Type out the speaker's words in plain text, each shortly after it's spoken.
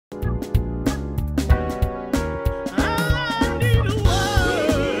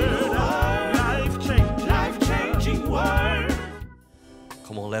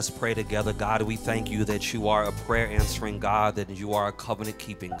Come on, let's pray together. God, we thank you that you are a prayer answering God, that you are a covenant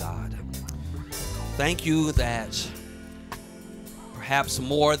keeping God. Thank you that perhaps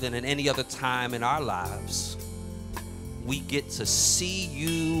more than at any other time in our lives, we get to see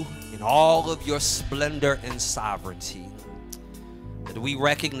you in all of your splendor and sovereignty. That we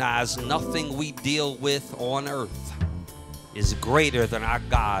recognize nothing we deal with on earth is greater than our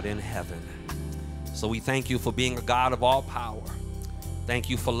God in heaven. So we thank you for being a God of all power.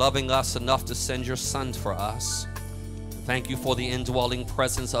 Thank you for loving us enough to send your Son for us. Thank you for the indwelling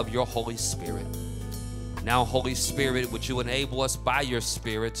presence of your Holy Spirit. Now, Holy Spirit, would you enable us by your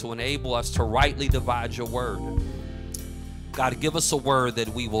Spirit to enable us to rightly divide your word? God, give us a word that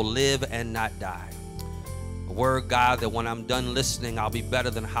we will live and not die. A word, God, that when I'm done listening, I'll be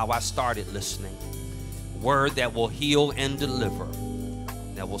better than how I started listening. A word that will heal and deliver,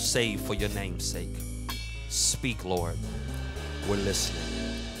 that will save for your name's sake. Speak, Lord. We're listening.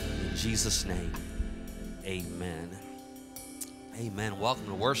 In Jesus' name, amen. Amen. Welcome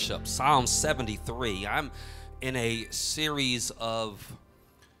to worship. Psalm 73. I'm in a series of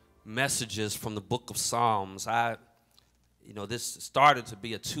messages from the book of Psalms. This started to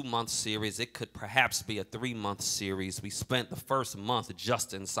be a 2-month series. It could perhaps be a 3-month series. We spent the first month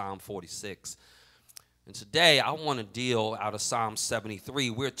just in Psalm 46. And today I want to deal out of Psalm 73.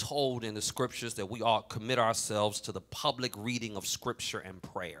 We're told in the scriptures that we ought to commit ourselves to the public reading of scripture and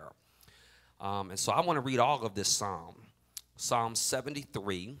prayer. And so I want to read all of this psalm. Psalm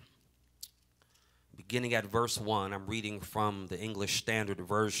 73, beginning at verse 1. I'm reading from the English Standard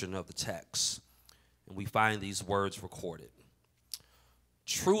Version of the text. And we find these words recorded.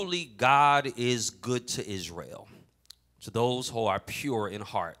 Truly God is good to Israel, to those who are pure in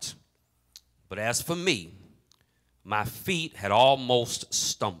heart. But as for me, my feet had almost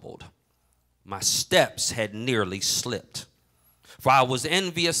stumbled. My steps had nearly slipped. For I was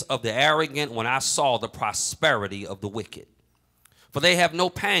envious of the arrogant when I saw the prosperity of the wicked. For they have no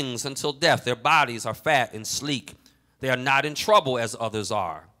pangs until death. Their bodies are fat and sleek. They are not in trouble as others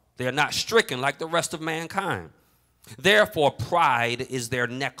are. They are not stricken like the rest of mankind. Therefore, pride is their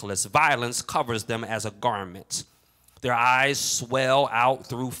necklace. Violence covers them as a garment. Their eyes swell out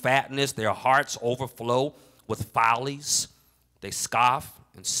through fatness. Their hearts overflow with follies. They scoff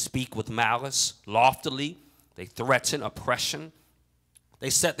and speak with malice. Loftily, they threaten oppression. They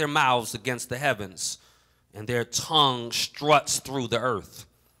set their mouths against the heavens, and their tongue struts through the earth.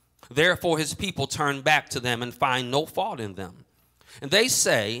 Therefore, his people turn back to them and find no fault in them. And they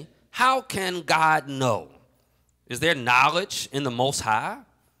say, how can God know? Is there knowledge in the Most High?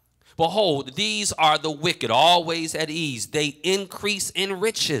 Behold, these are the wicked, always at ease. They increase in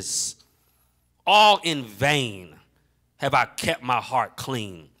riches. All in vain have I kept my heart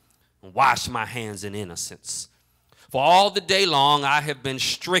clean and washed my hands in innocence. For all the day long I have been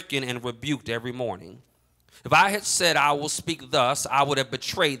stricken and rebuked every morning. If I had said I will speak thus, I would have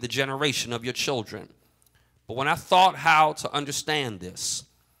betrayed the generation of your children. But when I thought how to understand this,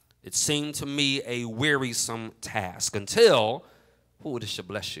 it seemed to me a wearisome task until, this should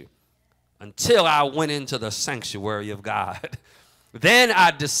bless you, until I went into the sanctuary of God. Then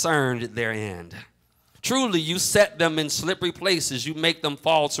I discerned their end. Truly, you set them in slippery places. You make them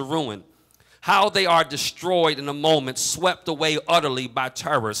fall to ruin. How they are destroyed in a moment, swept away utterly by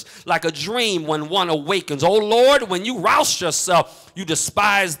terrors. Like a dream when one awakens. Oh, Lord, when you rouse yourself, you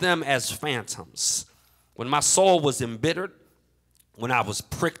despise them as phantoms. When my soul was embittered, when I was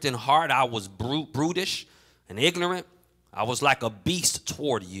pricked in heart, I was brutish and ignorant. I was like a beast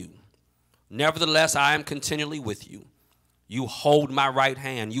toward you. Nevertheless, I am continually with you. You hold my right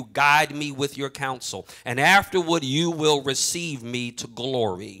hand. You guide me with your counsel. And afterward, you will receive me to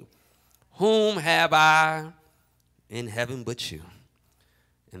glory. Whom have I in heaven but you?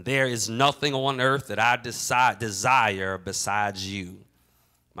 And there is nothing on earth that I desire besides you.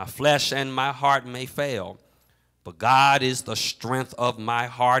 My flesh and my heart may fail, but God is the strength of my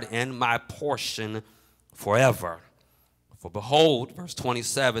heart and my portion forever. For behold, verse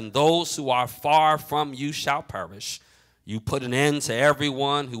 27, those who are far from you shall perish. You put an end to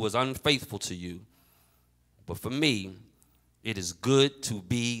everyone who was unfaithful to you. But for me, it is good to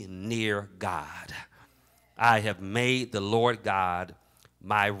be near God. I have made the Lord God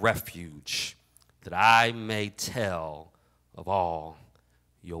my refuge, that I may tell of all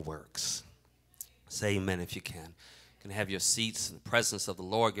your works. Say amen if you can. You can have your seats in the presence of the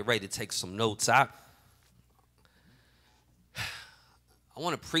Lord. Get ready to take some notes. I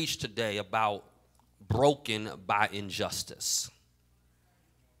want to preach today about broken by injustice.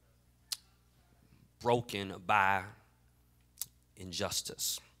 Broken by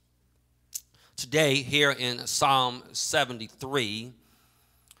injustice. Today, here in Psalm 73,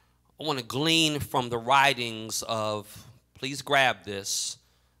 I want to glean from the writings of, please grab this,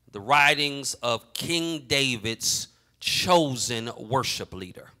 the writings of King David's chosen worship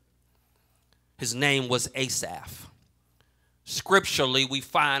leader. His name was Asaph. Scripturally, we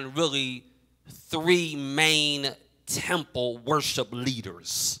find really three main temple worship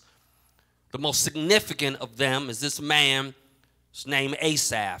leaders. The most significant of them is this man named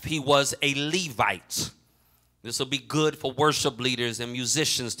Asaph. He was a Levite. This will be good for worship leaders and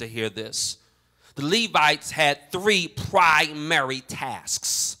musicians to hear this. The Levites had three primary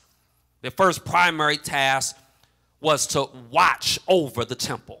tasks. Their first primary task was to watch over the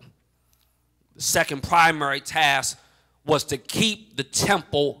temple. The second primary task was to keep the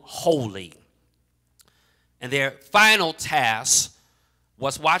temple holy. And their final task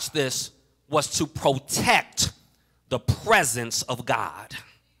was, watch this, was to protect the presence of God.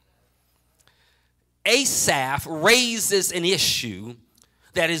 Asaph raises an issue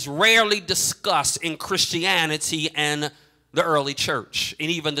that is rarely discussed in Christianity and the early church, and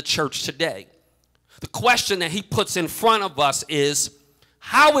even the church today. The question that he puts in front of us is,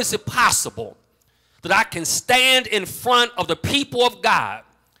 how is it possible that I can stand in front of the people of God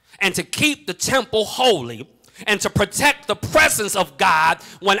and to keep the temple holy and to protect the presence of God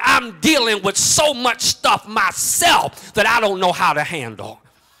when I'm dealing with so much stuff myself that I don't know how to handle?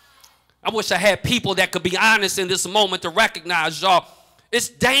 I wish I had people that could be honest in this moment to recognize, y'all, it's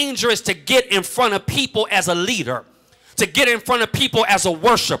dangerous to get in front of people as a leader, to get in front of people as a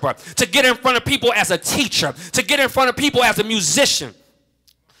worshiper, to get in front of people as a teacher, to get in front of people as a musician,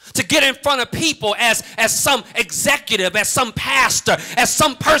 to get in front of people as some executive, as some pastor, as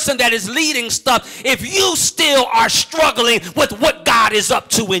some person that is leading stuff, if you still are struggling with what God is up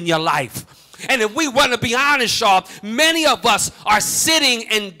to in your life. And if we want to be honest, y'all, many of us are sitting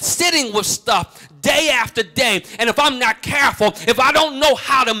with stuff day after day. And if I'm not careful, if I don't know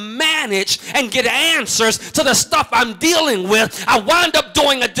how to manage and get answers to the stuff I'm dealing with, I wind up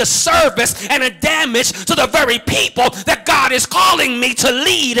doing a disservice and a damage to the very people that God is calling me to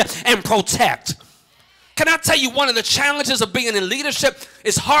lead and protect. Can I tell you, one of the challenges of being in leadership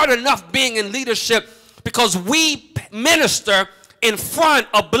is hard enough being in leadership because we minister in front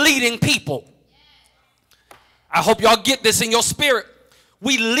of bleeding people. I hope y'all get this in your spirit.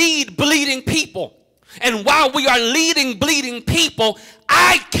 We lead bleeding people. And while we are leading bleeding people,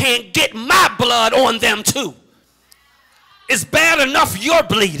 I can't get my blood on them too. It's bad enough you're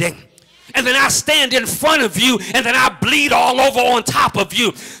bleeding, and then I stand in front of you, and then I bleed all over on top of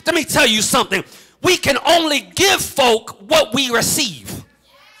you. Let me tell you something. We can only give folk what we receive.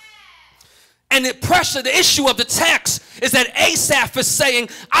 And the issue of the text is that Asaph is saying,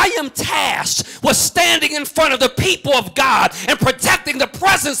 I am tasked with standing in front of the people of God and protecting the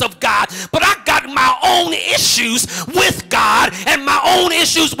presence of God, but I got my own issues with God and my own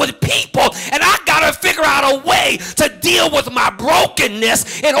issues with people, and I got to figure out a way to deal with my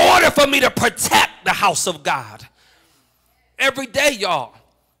brokenness in order for me to protect the house of God. Every day, y'all,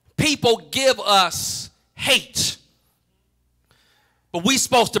 people give us hate, but we're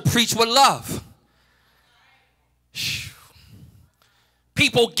supposed to preach with love.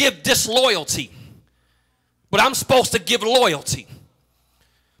 People give disloyalty, but I'm supposed to give loyalty.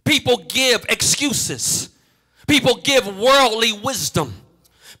 People give excuses. People give worldly wisdom.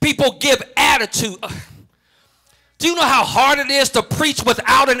 People give attitude. Do you know how hard it is to preach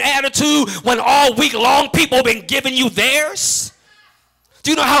without an attitude when all week long people have been giving you theirs? Do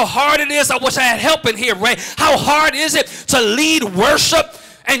you know how hard it is? I wish I had help in here, Ray. How hard is it to lead worship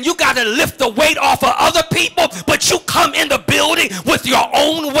and you got to lift the weight off of other people, but you come in the building with your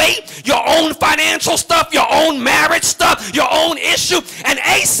own weight, your own financial stuff, your own marriage stuff, your own issue? And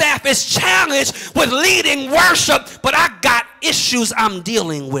Asaph is challenged with leading worship, but I got issues I'm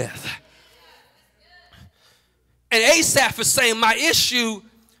dealing with. And Asaph is saying, my issue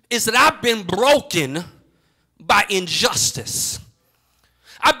is that I've been broken by injustice.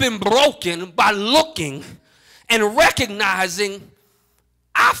 I've been broken by looking and recognizing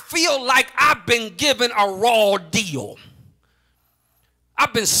I feel like I've been given a raw deal.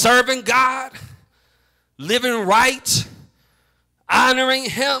 I've been serving God, living right, honoring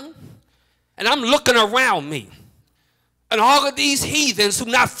Him, and I'm looking around me. And all of these heathens who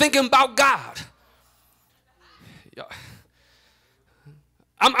are not thinking about God.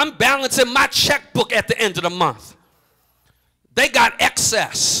 I'm balancing my checkbook at the end of the month. They got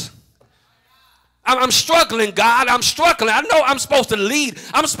excess. I'm struggling, God. I'm struggling. I know I'm supposed to lead.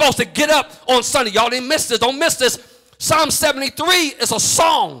 I'm supposed to get up on Sunday. Y'all didn't miss this. Don't miss this. Psalm 73 is a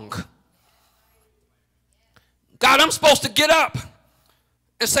song. God, I'm supposed to get up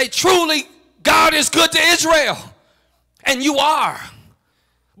and say, truly, God is good to Israel. And you are.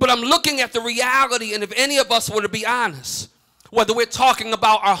 But I'm looking at the reality, and if any of us were to be honest, whether we're talking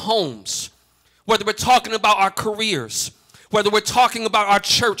about our homes, whether we're talking about our careers, whether we're talking about our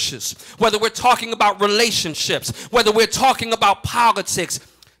churches, whether we're talking about relationships, whether we're talking about politics,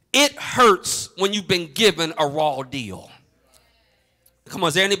 it hurts when you've been given a raw deal. Come on,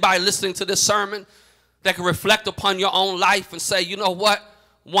 is there anybody listening to this sermon that can reflect upon your own life and say, you know what?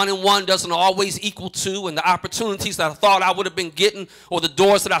 1 and 1 doesn't always equal 2, and the opportunities that I thought I would have been getting or the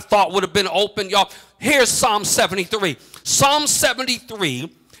doors that I thought would have been open, y'all. Here's Psalm 73. Psalm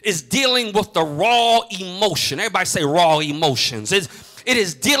 73 is dealing with the raw emotion. Everybody say raw emotions. It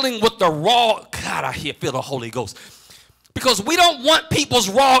is dealing with the raw, God, I feel the Holy Ghost. Because we don't want people's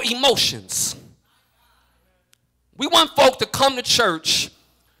raw emotions. We want folk to come to church.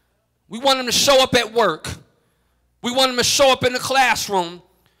 We want them to show up at work. We want them to show up in the classroom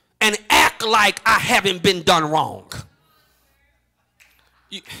and act like I haven't been done wrong.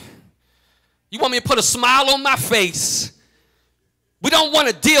 You want me to put a smile on my face? We don't want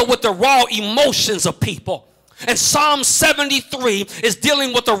to deal with the raw emotions of people. And Psalm 73 is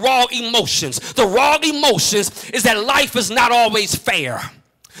dealing with the raw emotions. The raw emotions is that life is not always fair.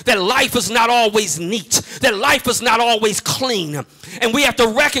 That life is not always neat. That life is not always clean. And we have to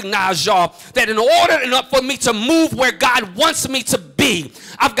recognize, y'all, that in order for me to move where God wants me to be,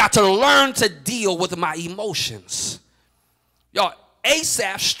 I've got to learn to deal with my emotions. Y'all,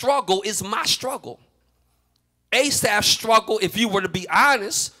 Asaph's struggle is my struggle. Asaph's struggle, if you were to be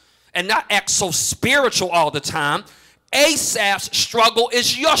honest and not act so spiritual all the time, Asaph's struggle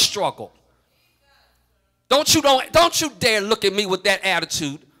is your struggle. Don't you dare look at me with that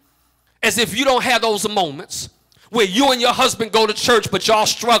attitude as if you don't have those moments where you and your husband go to church but y'all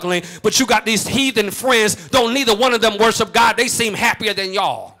struggling, but you got these heathen friends, don't neither one of them worship God. They seem happier than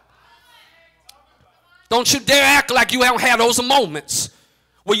y'all. Don't you dare act like you don't have those moments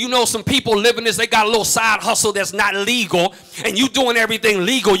where you know some people living this, they got a little side hustle that's not legal, and you doing everything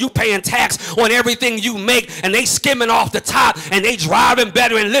legal. You paying tax on everything you make, and they skimming off the top, and they driving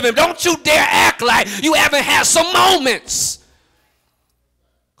better and living. Don't you dare act like you haven't had some moments.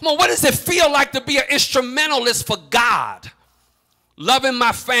 Come on, what does it feel like to be an instrumentalist for God? Loving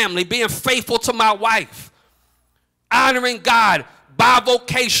my family, being faithful to my wife, honoring God,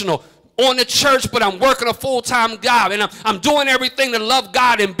 bivocational, on the church, but I'm working a full-time job, and I'm doing everything to love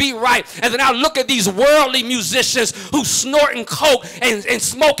God and be right. And then I look at these worldly musicians who snorting coke and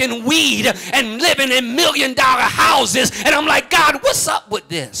smoking weed and living in $1 million houses, and I'm like, God, what's up with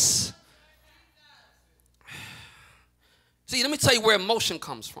this? See, let me tell you where emotion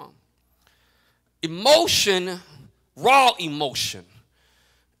comes from. Emotion, raw emotion,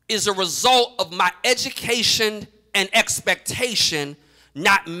 is a result of my education and expectation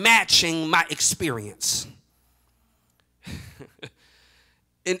not matching my experience.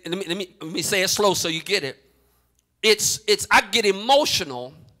 And let me say it slow so you get it. It's I get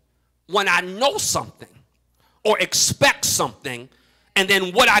emotional when I know something or expect something, and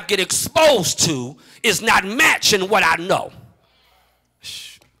then what I get exposed to is not matching what I know.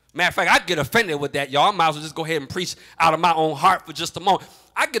 Matter of fact, I get offended with that, y'all. I might as well just go ahead and preach out of my own heart for just a moment.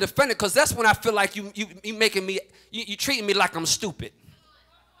 I get offended because that's when I feel like you making me, you treating me like I'm stupid.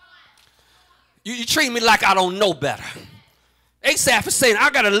 You treat me like I don't know better. Asaph is saying,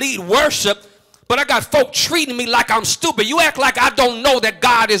 I got to lead worship, but I got folk treating me like I'm stupid. You act like I don't know that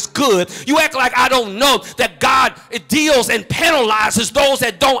God is good. You act like I don't know that God deals and penalizes those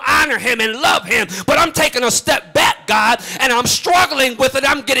that don't honor him and love him. But I'm taking a step back, God, and I'm struggling with it.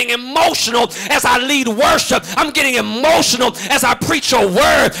 I'm getting emotional as I lead worship. I'm getting emotional as I preach your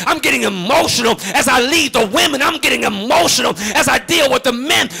word. I'm getting emotional as I lead the women. I'm getting emotional as I deal with the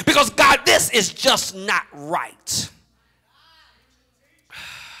men, because God, this is just not right.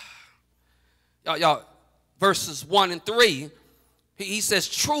 Y'all, verses 1 and 3, he says,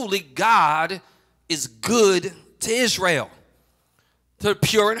 truly God is good to Israel, to the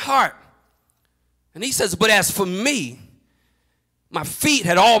pure in heart. And he says, but as for me, my feet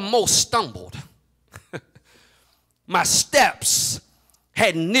had almost stumbled. My steps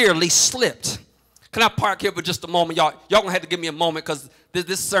had nearly slipped. Can I park here for just a moment? Y'all gonna have to give me a moment because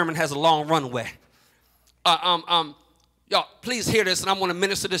this sermon has a long runway. Y'all, please hear this, and I want to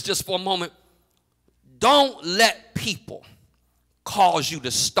minister this just for a moment. Don't let people cause you to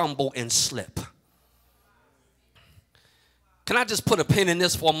stumble and slip. Can I just put a pin in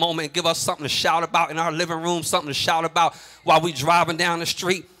this for a moment and give us something to shout about in our living room, something to shout about while we're driving down the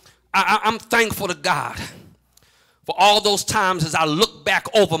street? I'm thankful to God for all those times as I look back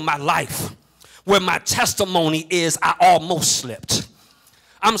over my life where my testimony is I almost slipped.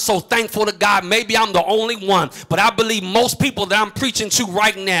 I'm so thankful to God. Maybe I'm the only one, but I believe most people that I'm preaching to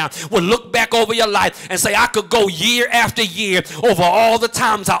right now will look back over your life and say, I could go year after year over all the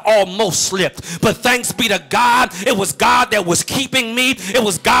times I almost slipped. But thanks be to God, it was God that was keeping me. It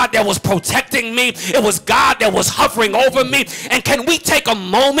was God that was protecting me. It was God that was hovering over me. And can we take a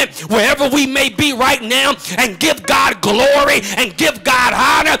moment wherever we may be right now and give God glory and give God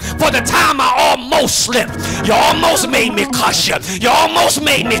honor for the time I almost slipped? You almost made me cuss you. You almost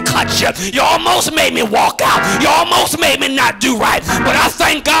made me cut you. You almost made me walk out. You almost made me not do right. But I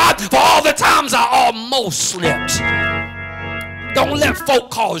thank God for all the times I almost slipped. Don't let folk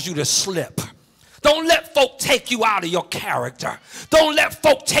cause you to slip. Don't let folk take you out of your character. Don't let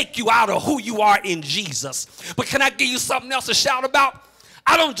folk take you out of who you are in Jesus. But can I give you something else to shout about?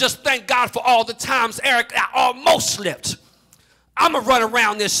 I don't just thank God for all the times, Eric, I almost slipped. I'm going to run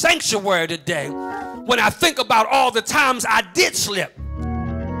around this sanctuary today when I think about all the times I did slip.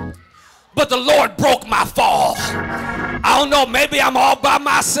 But the Lord broke my fall. I don't know, maybe I'm all by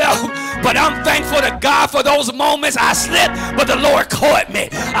myself, but I'm thankful to God for those moments I slipped, but the Lord caught me.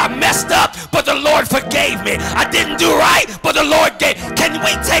 I messed up, but the Lord forgave me. I didn't do right, but the Lord gave. Can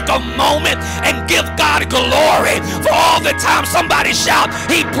we take a moment and give God glory for all the time? Somebody shout,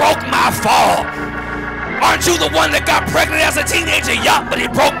 He broke my fall. Aren't you the one that got pregnant as a teenager? Yup, but he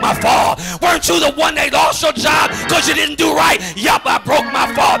broke my fall. Weren't you the one that lost your job because you didn't do right? Yup, I broke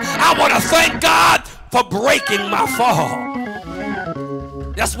my fall. I want to thank God for breaking my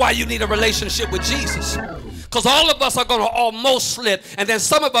fall. That's why you need a relationship with Jesus. Because all of us are going to almost slip, and then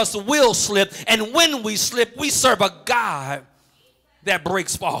some of us will slip. And when we slip, we serve a God that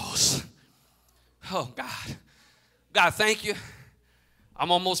breaks falls. Oh, God. God, thank you.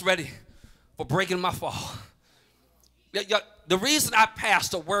 I'm almost ready for breaking my fall. The reason I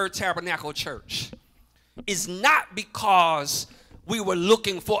pastor Word Tabernacle Church is not because we were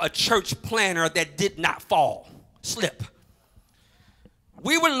looking for a church planner that did not slip.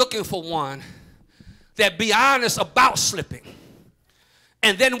 We were looking for one that be honest about slipping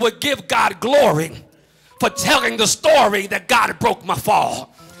and then would give God glory for telling the story that God broke my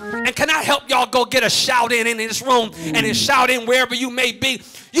fall. And can I help y'all go get a shout in this room and then shout in wherever you may be?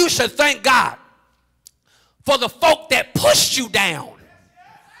 You should thank God for the folk that pushed you down.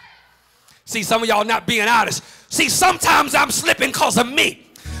 See, some of y'all not being honest. See, sometimes I'm slipping because of me.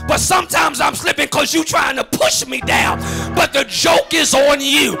 But sometimes I'm slipping because you trying to push me down. But the joke is on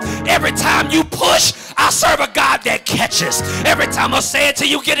you. Every time you push, I serve a God that catches. Every time I say it to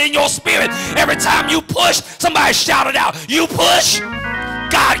you, get in your spirit. Every time you push, somebody shout it out. You push,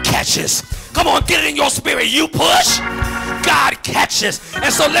 God catches. Come on, get it in your spirit. You push, God catches.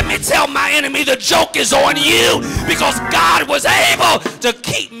 And so let me tell my enemy, the joke is on you because God was able to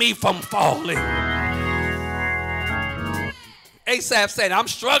keep me from falling. Asaph said, I'm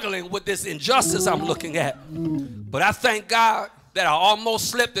struggling with this injustice I'm looking at. But I thank God that I almost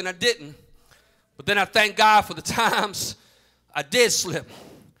slipped and I didn't. But then I thank God for the times I did slip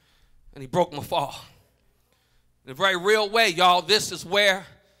and he broke my fall. In a very real way, y'all, this is where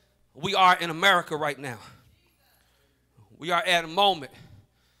we are in America right now. We are at a moment,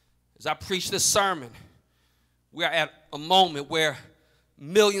 as I preach this sermon, we are at a moment where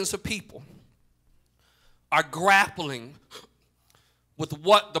millions of people are grappling with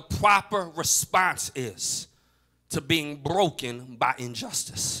what the proper response is to being broken by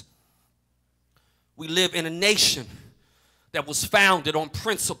injustice. We live in a nation that was founded on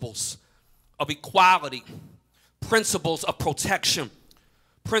principles of equality, principles of protection,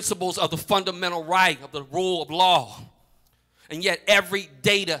 principles of the fundamental right of the rule of law. And yet every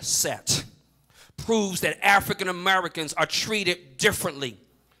data set proves that African Americans are treated differently.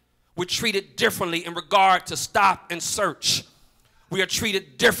 We're treated differently in regard to stop and search. We are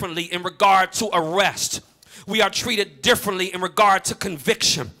treated differently in regard to arrest. We are treated differently in regard to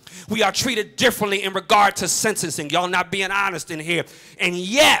conviction. We are treated differently in regard to sentencing. Y'all not being honest in here. And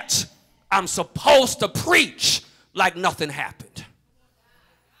yet, I'm supposed to preach like nothing happened.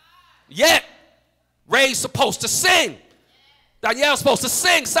 Yet, Ray's supposed to sing. Danielle's supposed to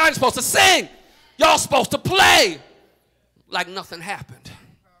sing. Simon's supposed to sing. Y'all supposed to play like nothing happened.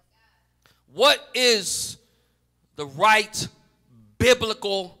 What is the right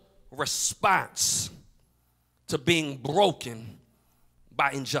biblical response to being broken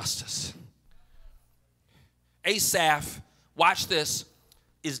by injustice? Asaph, watch this,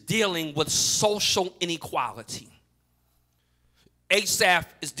 is dealing with social inequality. Asaph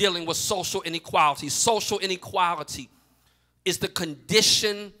is dealing with social inequality. Social inequality is the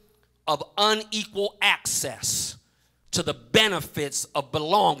condition of unequal access to the benefits of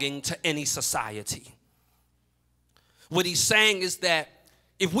belonging to any society. What he's saying is that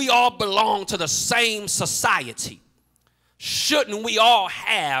if we all belong to the same society, shouldn't we all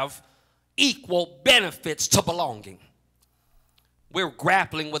have equal benefits to belonging? We're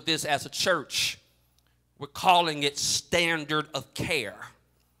grappling with this as a church. We're calling it standard of care.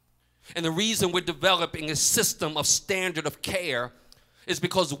 And the reason we're developing a system of standard of care is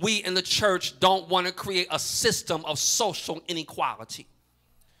because we in the church don't want to create a system of social inequality.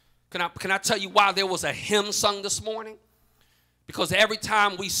 Can I tell you why there was a hymn sung this morning? Because every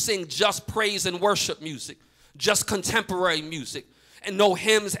time we sing just praise and worship music, just contemporary music, and no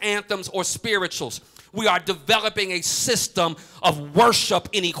hymns, anthems, or spirituals, we are developing a system of worship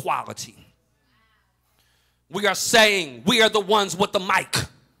inequality. We are saying we are the ones with the mic.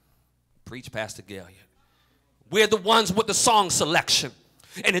 Preach, Pastor Gailliard. We're the ones with the song selection.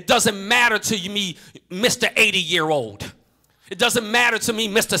 And it doesn't matter to me, Mr. 80-year-old. It doesn't matter to me,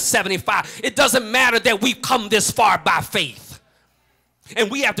 Mr. 75. It doesn't matter that we've come this far by faith. And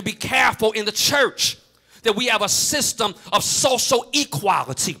we have to be careful in the church that we have a system of social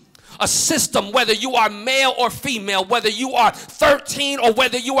equality. A system, whether you are male or female, whether you are 13 or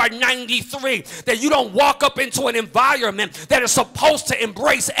whether you are 93, that you don't walk up into an environment that is supposed to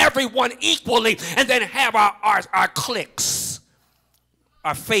embrace everyone equally and then have our cliques,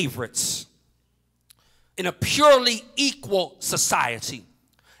 our favorites. In a purely equal society,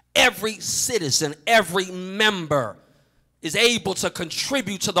 every citizen, every member is able to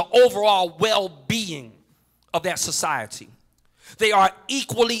contribute to the overall well-being of that society. They are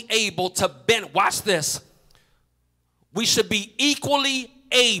equally able to watch this. We should be equally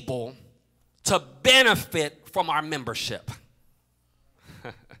able to benefit from our membership.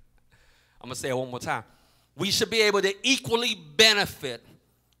 I'm going to say it one more time. We should be able to equally benefit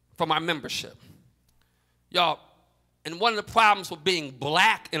from our membership. Y'all, and one of the problems with being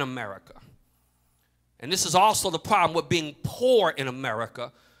black in America, and this is also the problem with being poor in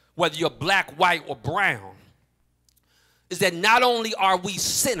America, whether you're black, white, or brown, is that not only are we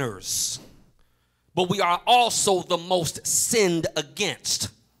sinners, but we are also the most sinned against.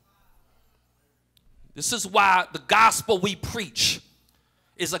 This is why the gospel we preach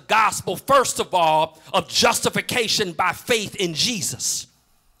is a gospel, first of all, of justification by faith in Jesus.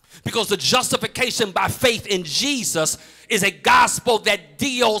 Because the justification by faith in Jesus is a gospel that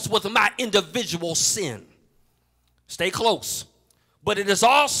deals with my individual sin. Stay close. But it is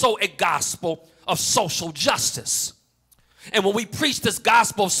also a gospel of social justice. And when we preach this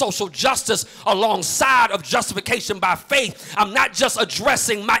gospel of social justice alongside of justification by faith, I'm not just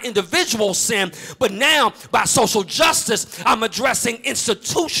addressing my individual sin, but now by social justice, I'm addressing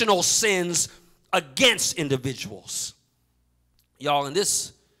institutional sins against individuals. Y'all, and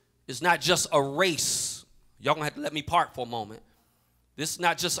this is not just a race. Y'all gonna have to let me park for a moment. This is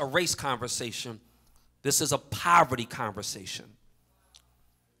not just a race conversation. This is a poverty conversation.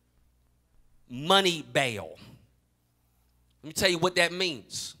 Money bail. Let me tell you what that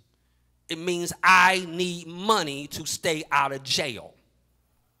means. It means I need money to stay out of jail.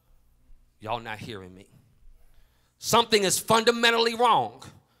 Y'all not hearing me. Something is fundamentally wrong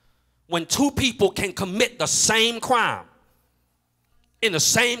when two people can commit the same crime in the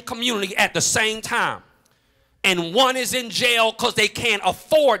same community at the same time, and one is in jail because they can't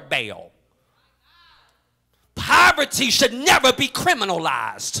afford bail. Poverty should never be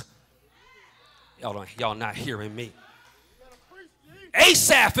criminalized. Y'all not hearing me.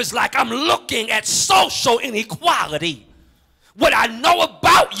 Asaph is like, I'm looking at social inequality. What I know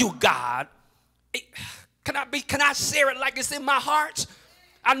about you, God, can I share it like it's in my heart?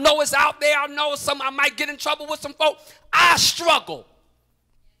 I know it's out there. I know I might get in trouble with some folk. I struggle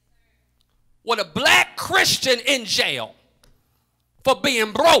with a black Christian in jail for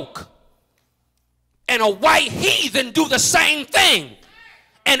being broke, and a white heathen do the same thing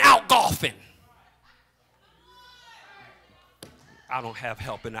and out golfing. I don't have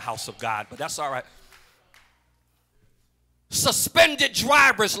help in the house of God, but that's all right. Suspended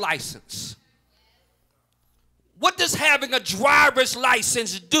driver's license. What does having a driver's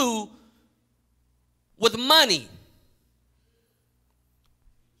license do with money?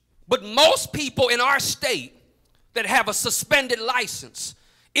 But most people in our state that have a suspended license,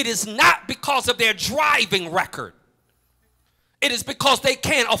 it is not because of their driving record. It is because they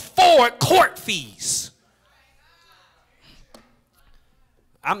can't afford court fees.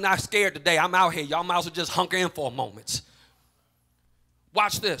 I'm not scared today. I'm out here. Y'all might as well just hunker in for a moment.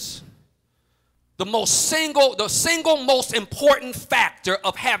 Watch this. The single most important factor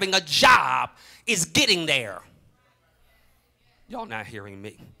of having a job is getting there. Y'all not hearing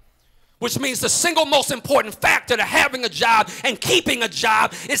me. Which means the single most important factor to having a job and keeping a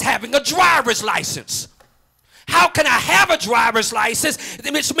job is having a driver's license. How can I have a driver's license?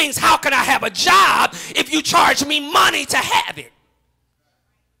 Which means how can I have a job if you charge me money to have it?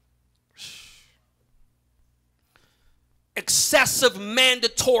 Excessive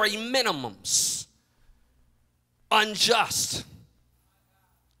mandatory minimums. Unjust.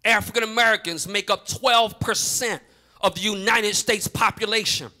 African Americans make up 12% of the United States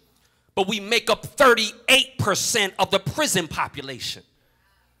population, but we make up 38% of the prison population.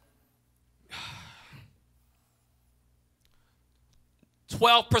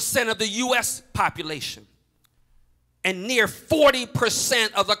 12% of the U.S. population, and near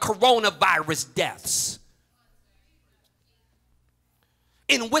 40% of the coronavirus deaths.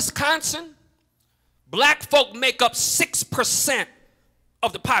 In Wisconsin, black folk make up 6%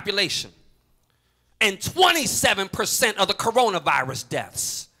 of the population and 27% of the coronavirus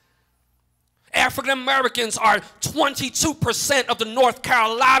deaths. African Americans are 22% of the North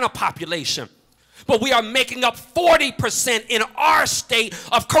Carolina population, but we are making up 40% in our state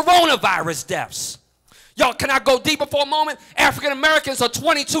of coronavirus deaths. Y'all, can I go deeper for a moment? African Americans are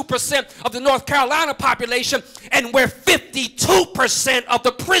 22% of the North Carolina population, and we're 52% of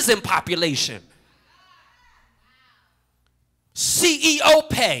the prison population. CEO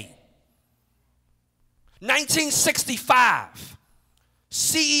pay. 1965,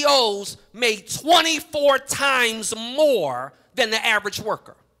 CEOs made 24 times more than the average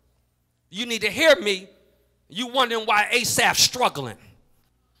worker. You need to hear me. You wondering why ASAP's struggling.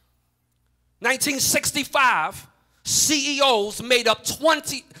 1965, CEOs made up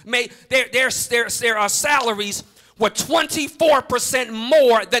their salaries were 24%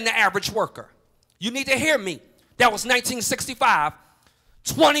 more than the average worker. You need to hear me. That was 1965,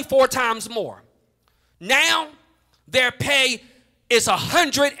 24 times more. Now, their pay is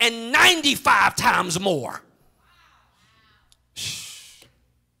 195 times more.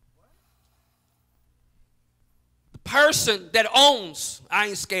 The person that owns, I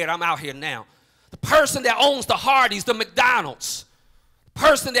ain't scared, I'm out here now. The person that owns the Hardee's, the McDonald's, the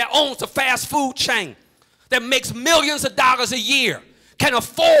person that owns the fast food chain that makes millions of dollars a year can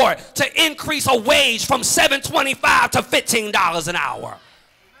afford to increase a wage from $7.25 to $15 an hour.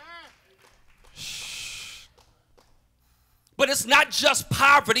 But it's not just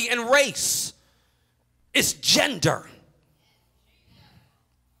poverty and race. It's gender.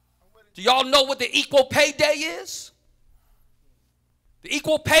 Do y'all know what the Equal Pay Day is? The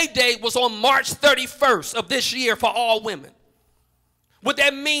Equal Pay Day was on March 31st of this year for all women. What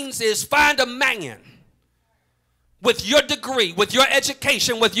that means is find a man with your degree, with your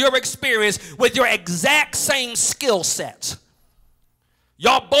education, with your experience, with your exact same skill set.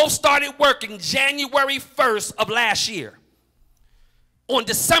 Y'all both started working January 1st of last year. On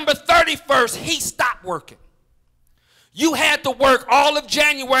December 31st, he stopped working. You had to work all of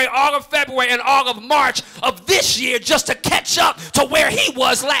January, all of February, and all of March of this year just to catch up to where he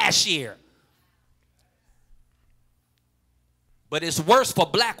was last year. But it's worse for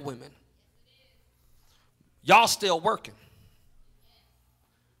black women. Y'all still working.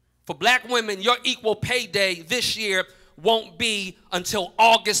 For black women, your Equal Pay Day this year won't be until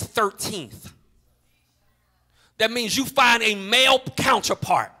August 13th. That means you find a male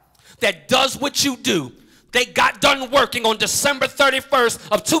counterpart that does what you do. They got done working on December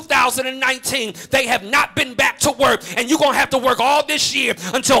 31st of 2019. They have not been back to work, and you're going to have to work all this year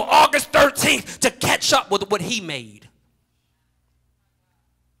until August 13th to catch up with what he made.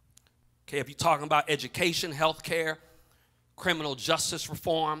 Okay, if you're talking about education, healthcare, criminal justice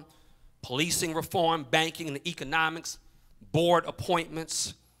reform, policing reform, banking and economics, board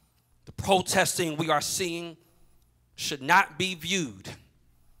appointments, the protesting we are seeing should not be viewed.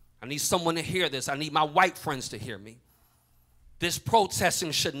 I need someone to hear this. I need my white friends to hear me. This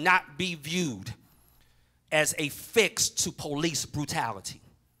protesting should not be viewed as a fix to police brutality.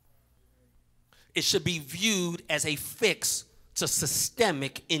 It should be viewed as a fix to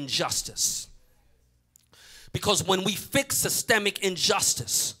systemic injustice. Because when we fix systemic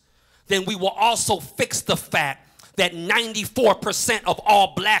injustice, then we will also fix the fact that 94% of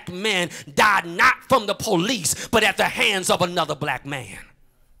all black men died not from the police, but at the hands of another black man.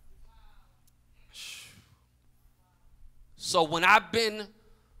 So when I've been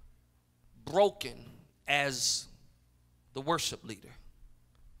broken as the worship leader,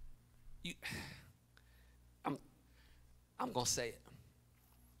 I'm going to say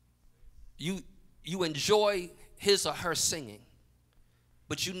it. You enjoy his or her singing,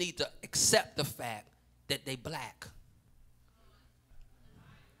 but you need to accept the fact that they black.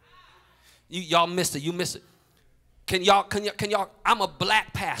 Y'all missed it. You missed it. Can y'all, I'm a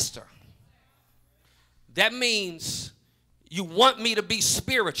black pastor. That means you want me to be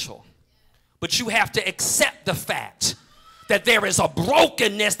spiritual, But you have to accept the fact that there is a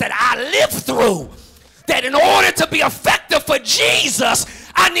brokenness that I live through, that in order to be effective for Jesus,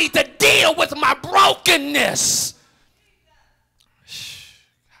 I need to deal with my brokenness.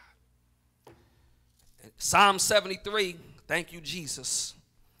 Psalm 73, thank you, Jesus,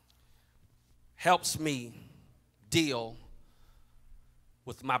 helps me deal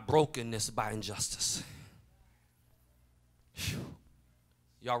with my brokenness by injustice.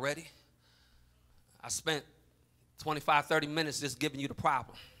 Y'all ready? I spent 25, 30 minutes just giving you the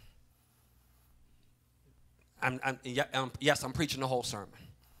problem. Yes, I'm preaching the whole sermon.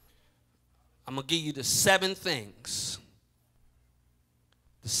 I'm going to give you the 7 things.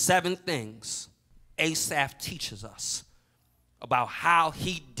 The 7 things Asaph teaches us about how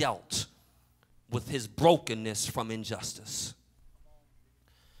he dealt with his brokenness from injustice.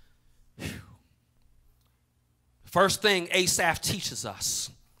 First thing Asaph teaches us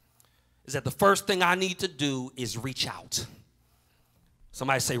is that the first thing I need to do is reach out.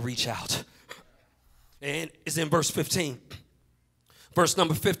 Somebody say reach out. And it's in verse 15. Verse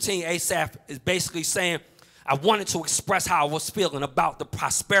number 15, Asaph is basically saying, I wanted to express how I was feeling about the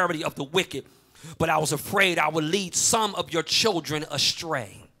prosperity of the wicked, but I was afraid I would lead some of your children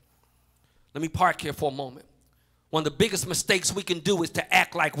astray. Let me park here for a moment. One of the biggest mistakes we can do is to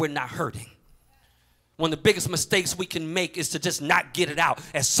act like we're not hurting. One of the biggest mistakes we can make is to just not get it out.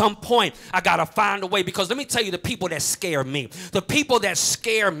 At some point, I got to find a way, because let me tell you the people that scare me. The people that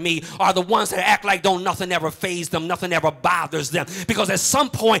scare me are the ones that act like nothing ever fazes them, nothing ever bothers them. Because at some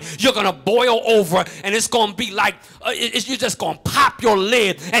point, you're going to boil over, and it's going to be like, you're just going to pop your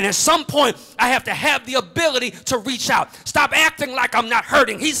lid. And at some point, I have to have the ability to reach out. Stop acting like I'm not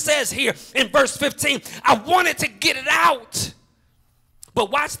hurting. He says here in verse 15, I wanted to get it out.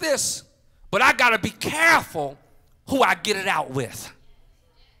 But watch this. But I got to be careful who I get it out with.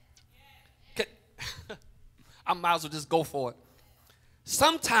 I might as well just go for it.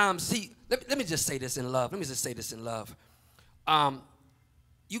 Sometimes, see, let me just say this in love. Let me just say this in love.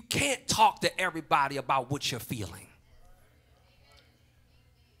 You can't talk to everybody about what you're feeling.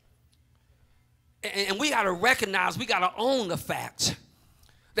 And we got to recognize, we got to own the fact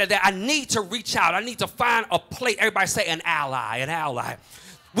that I need to reach out. I need to find a place. Everybody say an ally, an ally.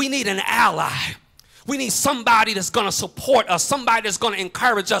 We need an ally. We need somebody that's going to support us, somebody that's going to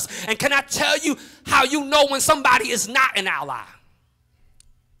encourage us. And can I tell you how you know when somebody is not an ally?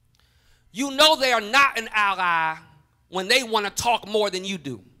 You know they are not an ally when they want to talk more than you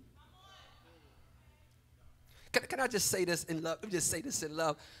do. Can I just say this in love? Let me just say this in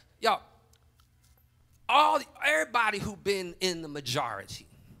love. Y'all, everybody who been in the majority,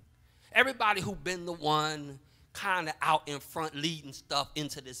 everybody who been the one kind of out in front leading stuff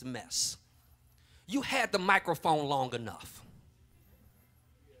into this mess, you had the microphone long enough.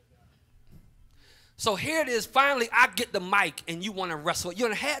 So here it is, finally I get the mic and you want to wrestle. You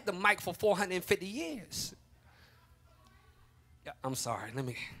done had the mic for 450 years. Yeah, I'm sorry,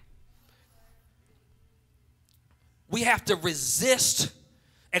 we have to resist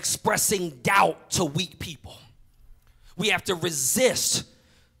expressing doubt to weak people. We have to resist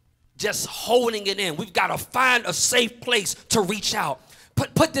just holding it in. We've got to find a safe place to reach out.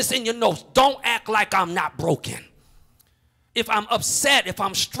 Put this in your notes. Don't act like I'm not broken. If I'm upset, if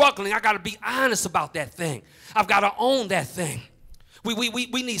I'm struggling, I got to be honest about that thing. I've got to own that thing. We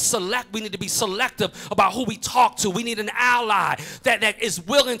need to be selective about who we talk to. We need an ally that is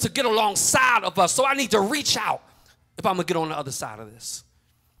willing to get alongside of us. So I need to reach out if I'm going to get on the other side of this.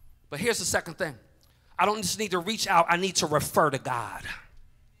 But here's the second thing. I don't just need to reach out. I need to refer to God.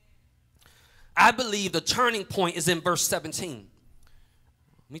 I believe the turning point is in verse 17.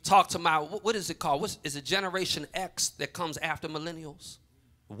 Let me talk to my, what is it called? Is it Generation X that comes after millennials?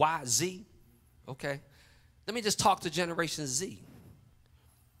 Y, Z? Okay. Let me just talk to Generation Z.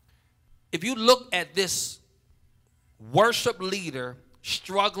 If you look at this worship leader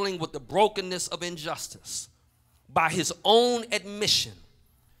struggling with the brokenness of injustice, by his own admission,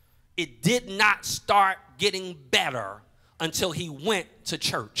 it did not start getting better until he went to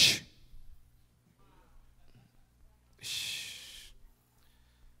church.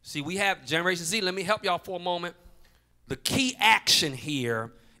 See, we have Generation Z. Let me help y'all for a moment. The key action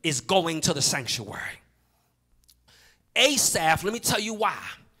here is going to the sanctuary. Asaph, let me tell you why.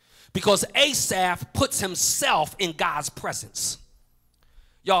 Because Asaph puts himself in God's presence.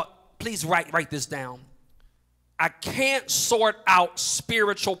 Y'all, please write this down. I can't sort out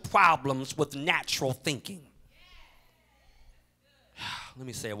spiritual problems with natural thinking. Let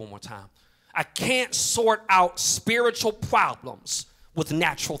me say it one more time. I can't sort out spiritual problems with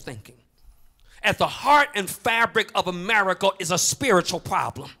natural thinking. At the heart and fabric of America is a spiritual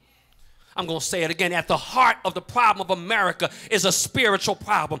problem. I'm going to say it again. At the heart of the problem of America is a spiritual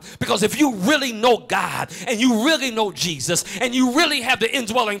problem. Because if you really know God and you really know Jesus and you really have the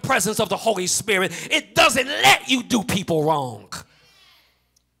indwelling presence of the Holy Spirit, it doesn't let you do people wrong.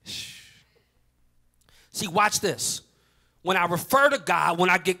 See, watch this. When I refer to God, when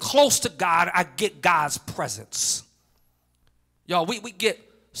I get close to God, I get God's presence. Y'all, we get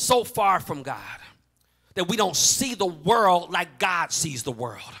so far from God that we don't see the world like God sees the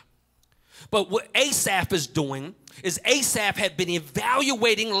world. But what Asaph is doing is Asaph had been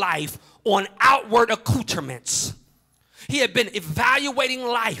evaluating life on outward accoutrements. He had been evaluating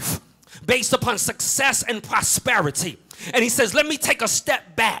life based upon success and prosperity. And he says, let me take a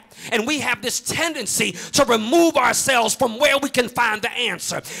step back. And we have this tendency to remove ourselves from where we can find the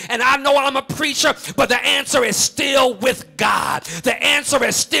answer. And I know I'm a preacher, but the answer is still with God. The answer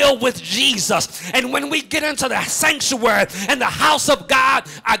is still with Jesus. And when we get into the sanctuary and the house of God,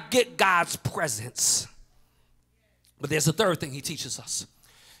 I get God's presence. But there's a third thing he teaches us.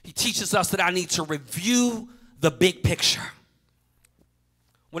 He teaches us that I need to review the big picture.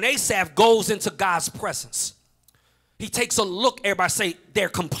 When Asaph goes into God's presence, he takes a look, everybody say, their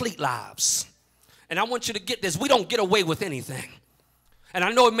complete lives. And I want you to get this. We don't get away with anything. And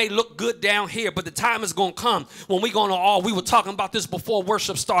I know it may look good down here, but the time is going to come when we're going to all, we were talking about this before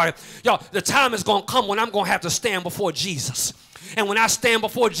worship started. Y'all, the time is going to come when I'm going to have to stand before Jesus. And when I stand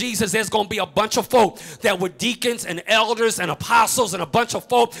before Jesus, there's going to be a bunch of folk that were deacons and elders and apostles, and a bunch of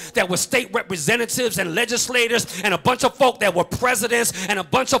folk that were state representatives and legislators, and a bunch of folk that were presidents, and a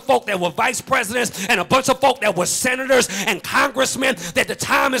bunch of folk that were vice presidents, and a bunch of folk that were senators and congressmen, that the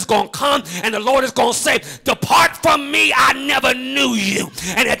time is going to come and the Lord is going to say, depart from me, I never knew you.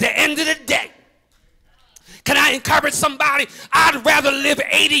 And at the end of the day, can I encourage somebody? I'd rather live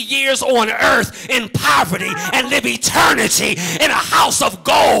 80 years on earth in poverty and live eternity in a house of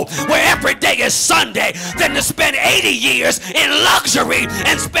gold where every day is Sunday than to spend 80 years in luxury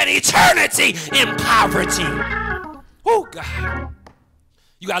and spend eternity in poverty. Oh, God.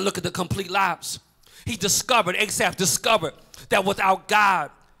 You got to look at the complete lives. Asaph discovered that without God,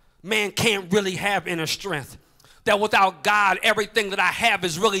 man can't really have inner strength. That without God, everything that I have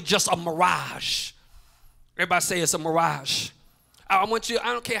is really just a mirage. Everybody say it's a mirage. I want you, I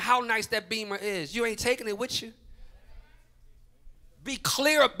don't care how nice that Beamer is. You ain't taking it with you. Be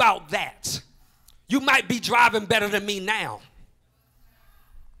clear about that. You might be driving better than me now.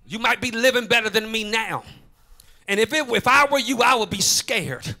 You might be living better than me now. And if I were you, I would be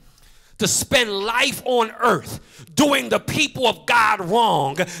scared to spend life on earth doing the people of God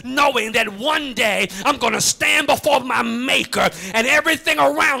wrong, knowing that one day I'm going to stand before my maker and everything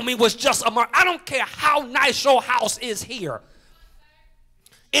around me was just I don't care how nice your house is here.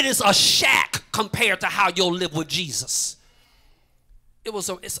 It is a shack compared to how you'll live with Jesus.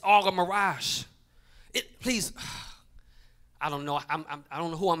 It's all a mirage. Please, I don't know. I don't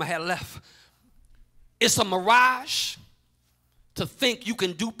know who I'm going to have left. It's a mirage to think you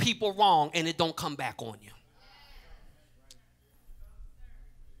can do people wrong and it don't come back on you.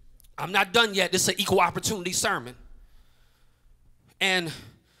 I'm not done yet. This is an equal opportunity sermon. And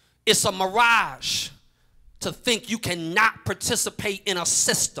it's a mirage to think you cannot participate in a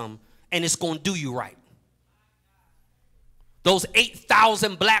system and it's going to do you right. Those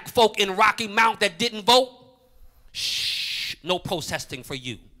 8,000 black folk in Rocky Mount that didn't vote, shh, no protesting for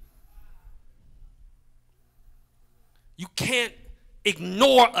you. You can't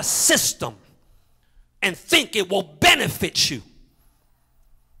ignore a system and think it will benefit you.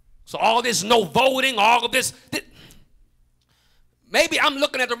 So all this no voting, all of this, maybe I'm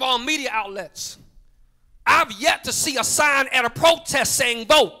looking at the wrong media outlets. I've yet to see a sign at a protest saying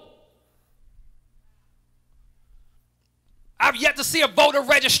vote. I've yet to see a voter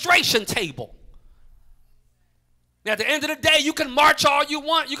registration table. Now, at the end of the day, you can march all you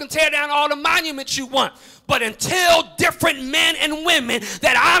want. You can tear down all the monuments you want. But until different men and women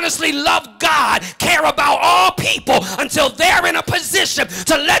that honestly love God, care about all people, until they're in a position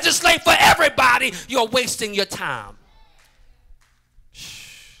to legislate for everybody, you're wasting your time.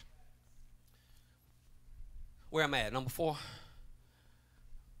 Where am I at? Number 4.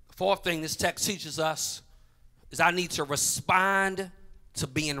 The fourth thing this text teaches us is I need to respond to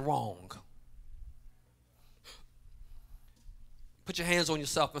being wrong. Put your hands on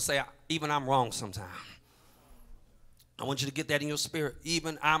yourself and say, even I'm wrong sometimes. I want you to get that in your spirit.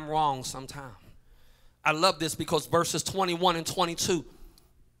 Even I'm wrong sometimes. I love this because verses 21 and 22,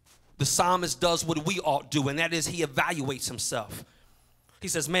 the psalmist does what we ought do, and that is he evaluates himself. He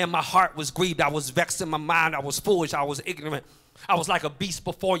says, man, my heart was grieved. I was vexed in my mind. I was foolish. I was ignorant. I was like a beast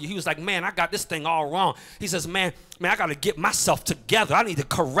before you. He was like, man, I got this thing all wrong. He says, man, I got to get myself together. I need to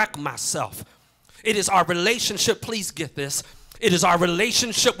correct myself. It is our relationship, please get this. It is our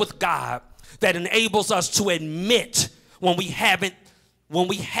relationship with God that enables us to admit when we haven't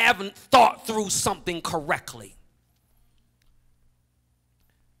thought through something correctly.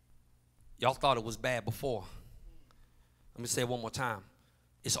 Y'all thought it was bad before. Let me say it one more time.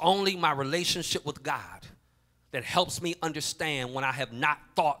 It's only my relationship with God that helps me understand when I have not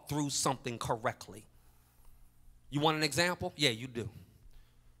thought through something correctly. You want an example? Yeah, you do.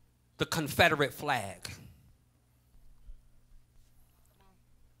 The Confederate flag.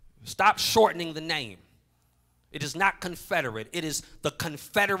 Stop shortening the name. It is not Confederate. It is the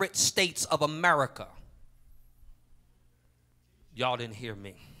Confederate States of America. Y'all didn't hear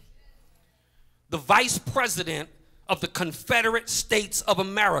me. The vice president of the Confederate States of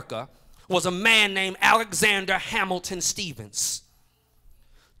America was a man named Alexander Hamilton Stevens.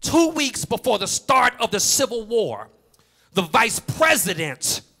 2 weeks before the start of the Civil War, the vice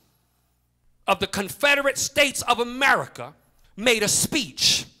president of the Confederate States of America made a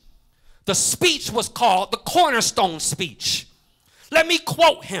speech. The speech was called the Cornerstone Speech. Let me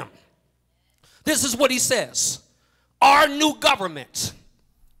quote him. This is what he says. Our new government,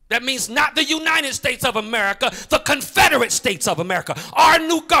 that means not the United States of America, the Confederate States of America, our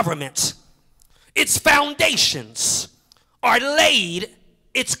new government, its foundations are laid,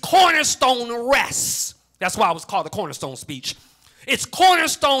 its cornerstone rests. That's why it was called the Cornerstone Speech. Its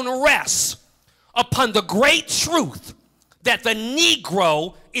cornerstone rests upon the great truth that the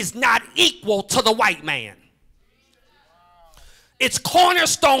Negro is not equal to the white man. Its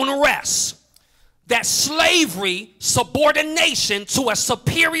cornerstone rests that slavery, subordination to a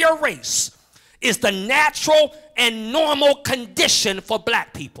superior race, is the natural and normal condition for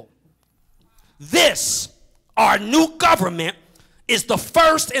black people. This, our new government, is the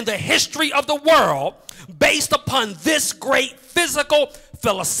first in the history of the world based upon this great physical,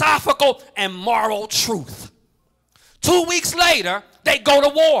 philosophical, and moral truth. 2 weeks later, they go to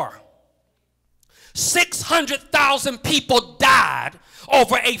war. 600,000 people died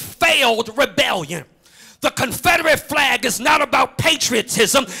over a failed rebellion. The Confederate flag is not about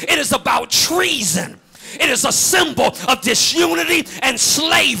patriotism, it is about treason. It is a symbol of disunity and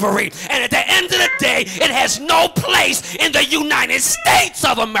slavery. And at the end of the day, it has no place in the United States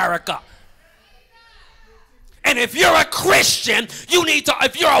of America. And if you're a Christian,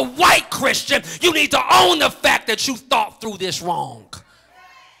 if you're a white Christian, you need to own the fact that you thought through this wrong.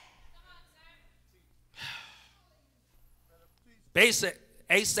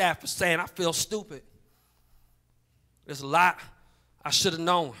 Asaph was saying, I feel stupid. There's a lot I should have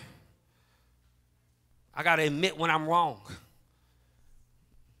known. I got to admit when I'm wrong.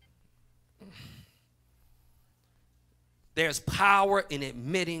 There's power in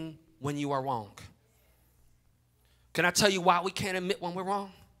admitting when you are wrong. Can I tell you why we can't admit when we're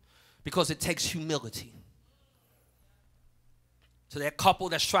wrong? Because it takes humility. To that couple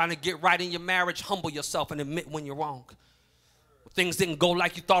that's trying to get right in your marriage, humble yourself and admit when you're wrong. If things didn't go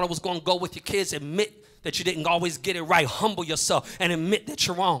like you thought it was going to go with your kids, admit that you didn't always get it right. Humble yourself and admit that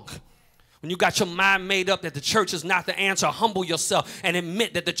you're wrong. When you got your mind made up that the church is not the answer, humble yourself and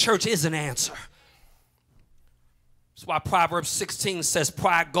admit that the church is an answer. That's why Proverbs 16 says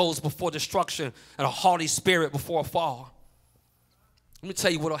pride goes before destruction and a haughty spirit before a fall. Let me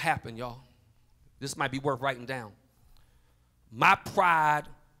tell you what will happen, y'all. This might be worth writing down. My pride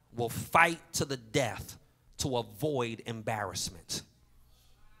will fight to the death to avoid embarrassment.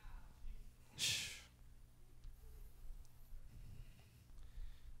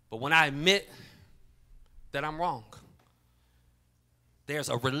 But when I admit that I'm wrong, there's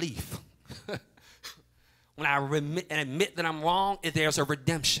a relief. When I admit that I'm wrong, there's a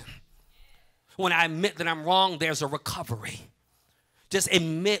redemption. When I admit that I'm wrong, there's a recovery. Just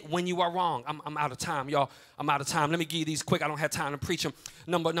admit when you are wrong. I'm out of time, y'all. I'm out of time. Let me give you these quick. I don't have time to preach them.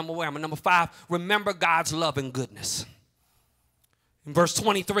 Number 5, remember God's love and goodness. In verse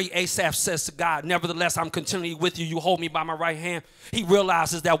 23, Asaph says to God, nevertheless, I'm continually with you. You hold me by my right hand. He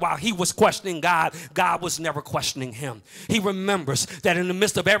realizes that while he was questioning God, God was never questioning him. He remembers that in the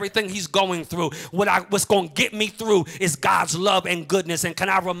midst of everything he's going through, what's going to get me through is God's love and goodness. And can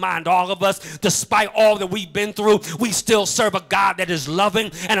I remind all of us, despite all that we've been through, we still serve a God that is loving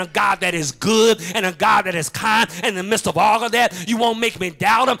and a God that is good and a God that is kind. In the midst of all of that, you won't make me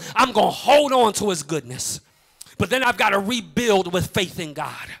doubt him. I'm going to hold on to his goodness. But then I've got to rebuild with faith in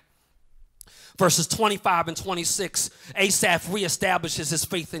God. Verses 25 and 26, Asaph reestablishes his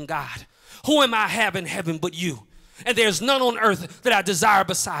faith in God. Who am I have in heaven but you? and there's none on earth that I desire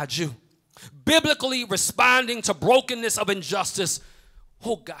besides you. Biblically responding to brokenness of injustice.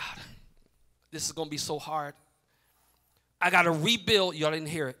 Oh God, this is going to be so hard. I got to rebuild. Y'all didn't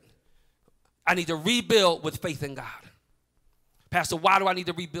hear it. I need to rebuild with faith in God. Pastor, why do I need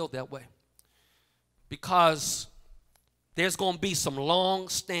to rebuild that way? Because there's going to be some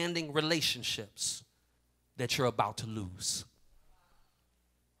long-standing relationships that you're about to lose.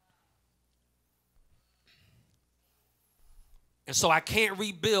 And so I can't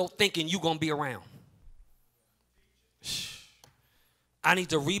rebuild thinking you're going to be around. I need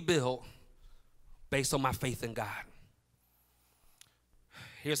to rebuild based on my faith in God.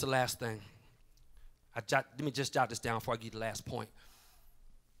 Here's the last thing. Let me just jot this down before I give you the last point.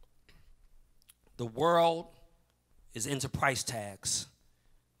 The world is into price tags,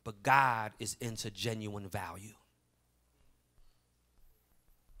 but God is into genuine value.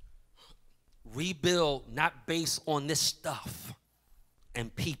 Rebuild not based on this stuff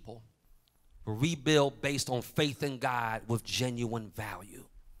and people, but rebuild based on faith in God with genuine value.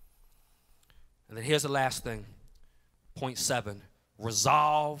 And then here's the last thing. Point 7,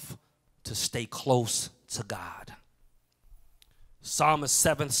 resolve to stay close to God. Psalmist's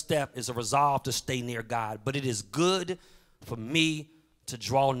 7th step is a resolve to stay near God, but it is good for me to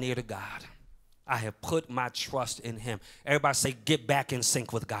draw near to God. I have put my trust in him. Everybody say, get back in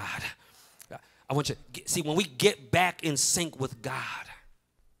sync with God. I want you to see, when we get back in sync with God,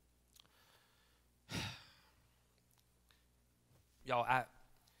 y'all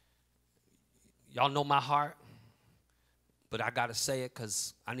know my heart, but I got to say it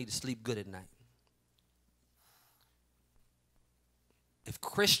because I need to sleep good at night. If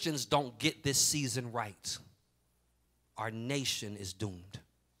Christians don't get this season right, our nation is doomed.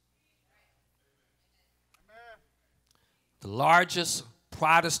 The largest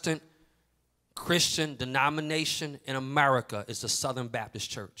Protestant Christian denomination in America is the Southern Baptist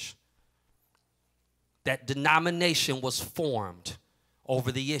Church. That denomination was formed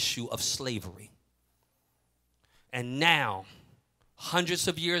over the issue of slavery. And now, hundreds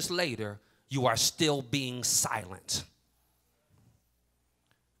of years later, you are still being silent.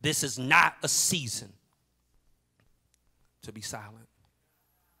 This is not a season to be silent.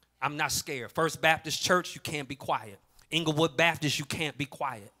 I'm not scared. First Baptist Church, you can't be quiet. Inglewood Baptist, you can't be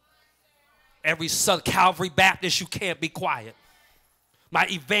quiet. Every Calvary Baptist, you can't be quiet. My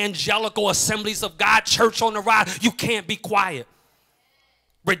Evangelical Assemblies of God Church on the Rise, you can't be quiet.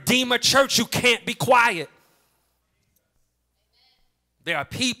 Redeemer Church, you can't be quiet. There are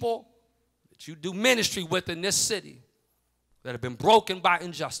people that you do ministry with in this city that have been broken by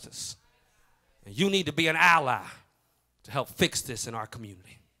injustice. And you need to be an ally to help fix this in our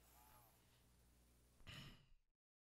community.